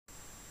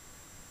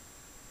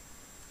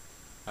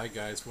Hi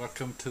guys,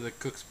 welcome to the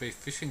Cooks Bay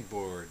fishing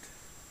board.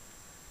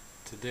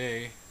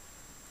 Today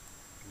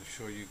I'm going to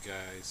show you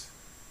guys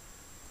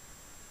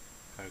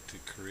how to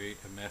create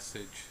a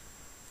message,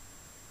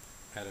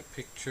 add a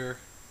picture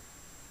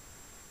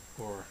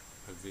or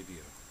a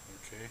video.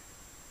 Okay,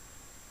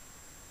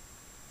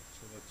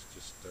 so let's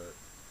just start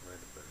right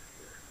about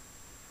here.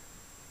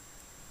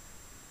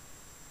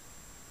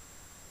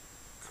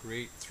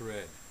 Create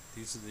thread.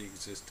 These are the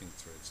existing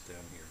threads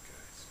down here, guys.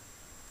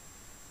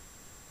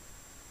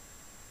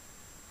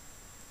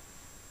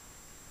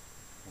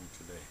 From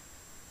today.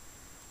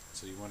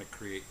 So you want to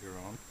create your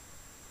own.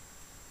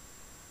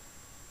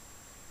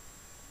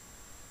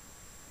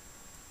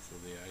 So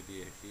the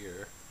idea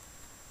here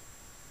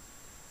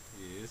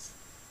is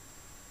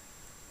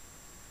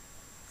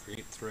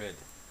create thread.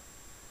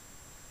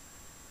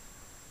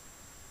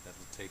 That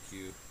will take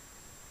you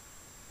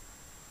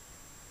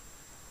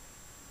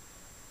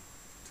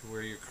to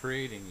where you're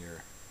creating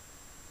your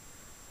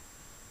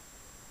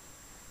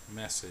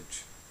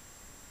message.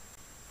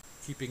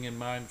 Keeping in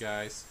mind,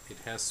 guys, it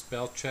has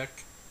spell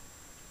check.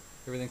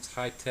 Everything's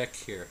high tech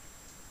here.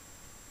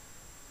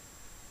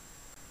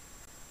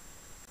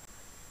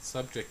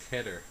 Subject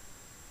header,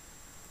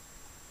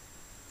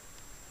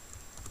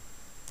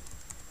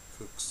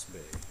 Cooks Bay.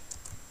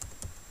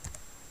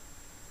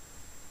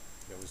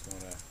 You always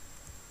want to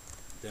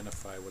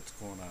identify what's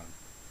going on.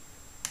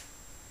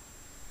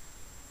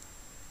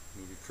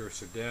 Move your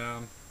cursor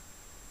down.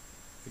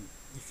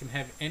 You can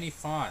have any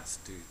fonts,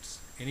 dudes.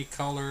 Any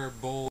color,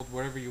 bold,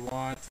 whatever you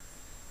want.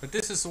 But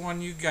this is the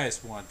one you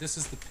guys want. This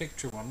is the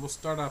picture one. We'll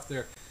start off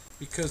there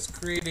because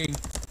creating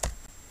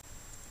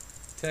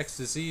text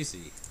is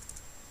easy.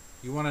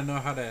 You want to know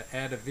how to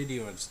add a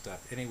video and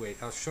stuff. Anyway,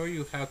 I'll show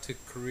you how to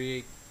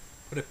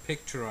put a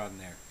picture on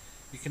there.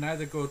 You can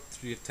either go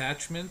to the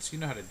attachments. You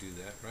know how to do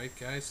that, right,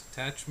 guys?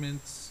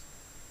 Attachments.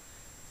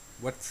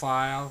 What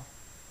file?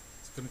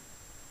 It's going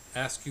to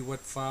ask you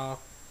what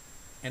file.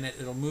 And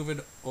it'll move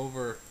it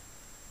over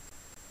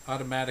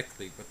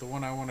automatically. But the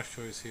one I want to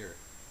show is here.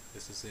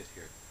 This is it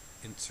here.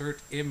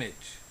 Insert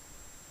image.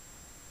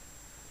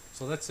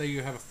 So let's say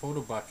you have a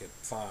photo bucket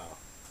file.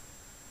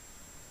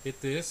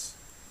 Hit this.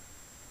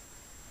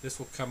 This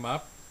will come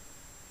up.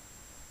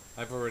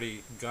 I've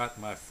already got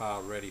my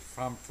file ready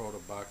from photo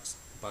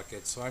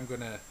bucket, so I'm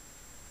going to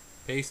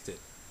paste it.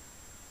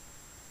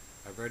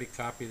 I've already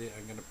copied it.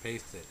 I'm going to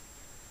paste it.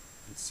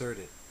 Insert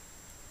it.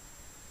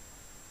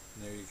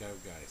 And there you go,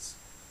 guys.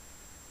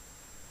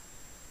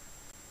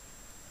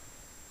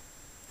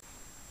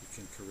 You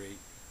can create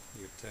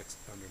your text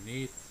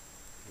underneath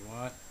if you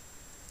want.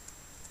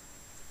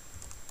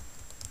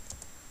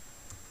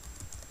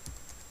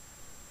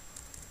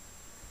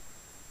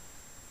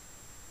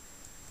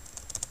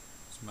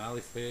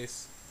 Smiley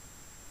face.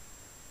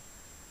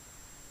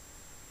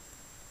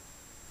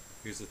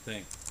 Here's the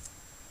thing,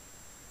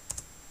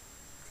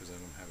 because I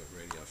don't have it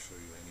ready, I'll show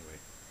you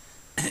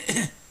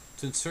anyway.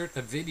 To insert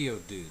a video,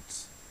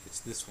 dudes, it's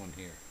this one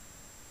here.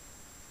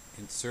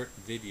 Insert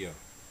video.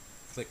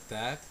 Click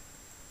that.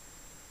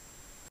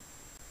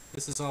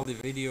 This is all the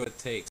video it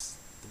takes.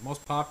 The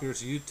most popular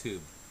is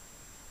YouTube.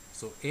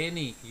 So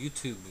any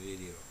YouTube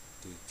video,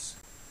 dudes,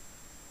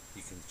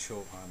 you can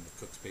show on the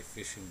Cooks Bay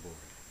fishing board.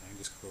 I can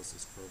just close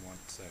this for 1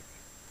 second.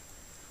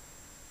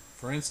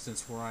 For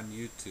instance, we're on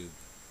YouTube.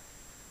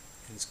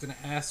 And it's going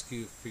to ask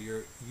you for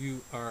your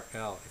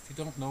URL. If you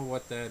don't know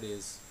what that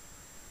is,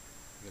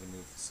 I'm going to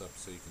move this up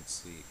so you can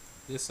see.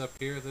 This up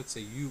here, that's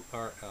a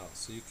URL.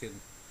 So you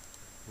can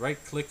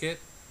right click it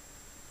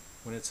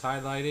when it's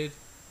highlighted,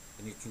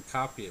 and you can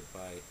copy it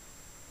by,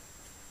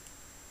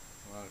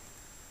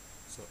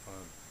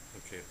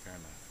 okay, fair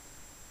enough.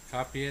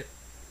 Copy it.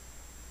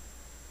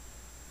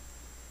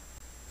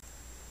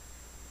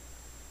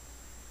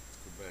 Let's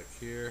go back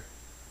here,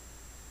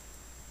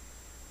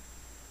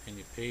 and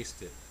you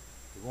paste it.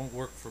 It won't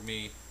work for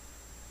me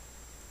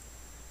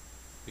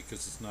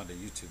because it's not a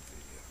YouTube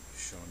video. I'm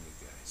just showing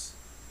you guys.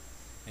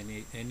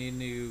 And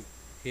then you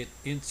hit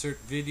insert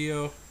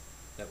video,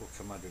 that will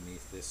come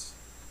underneath this.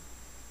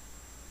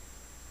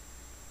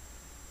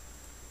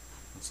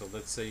 And so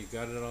let's say you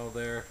got it all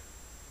there.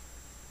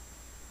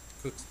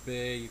 Cooks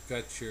Bay, you've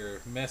got your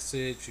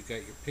message, you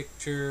got your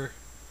picture.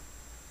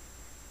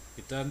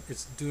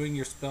 It's doing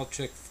your spell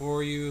check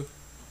for you.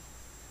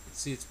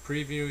 See, it's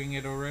previewing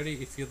it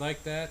already. If you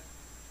like that,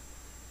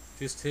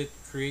 just hit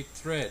create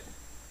thread,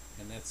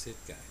 and that's it,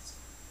 guys.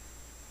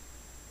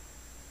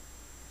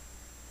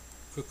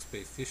 Cooks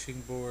Bay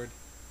fishing board,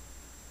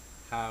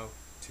 how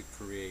to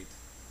create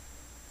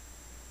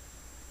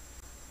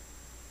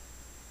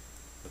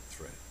a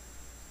thread.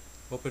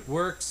 Hope it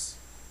works.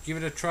 Give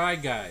it a try,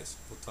 guys.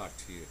 We'll talk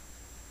to you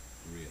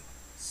real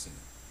soon.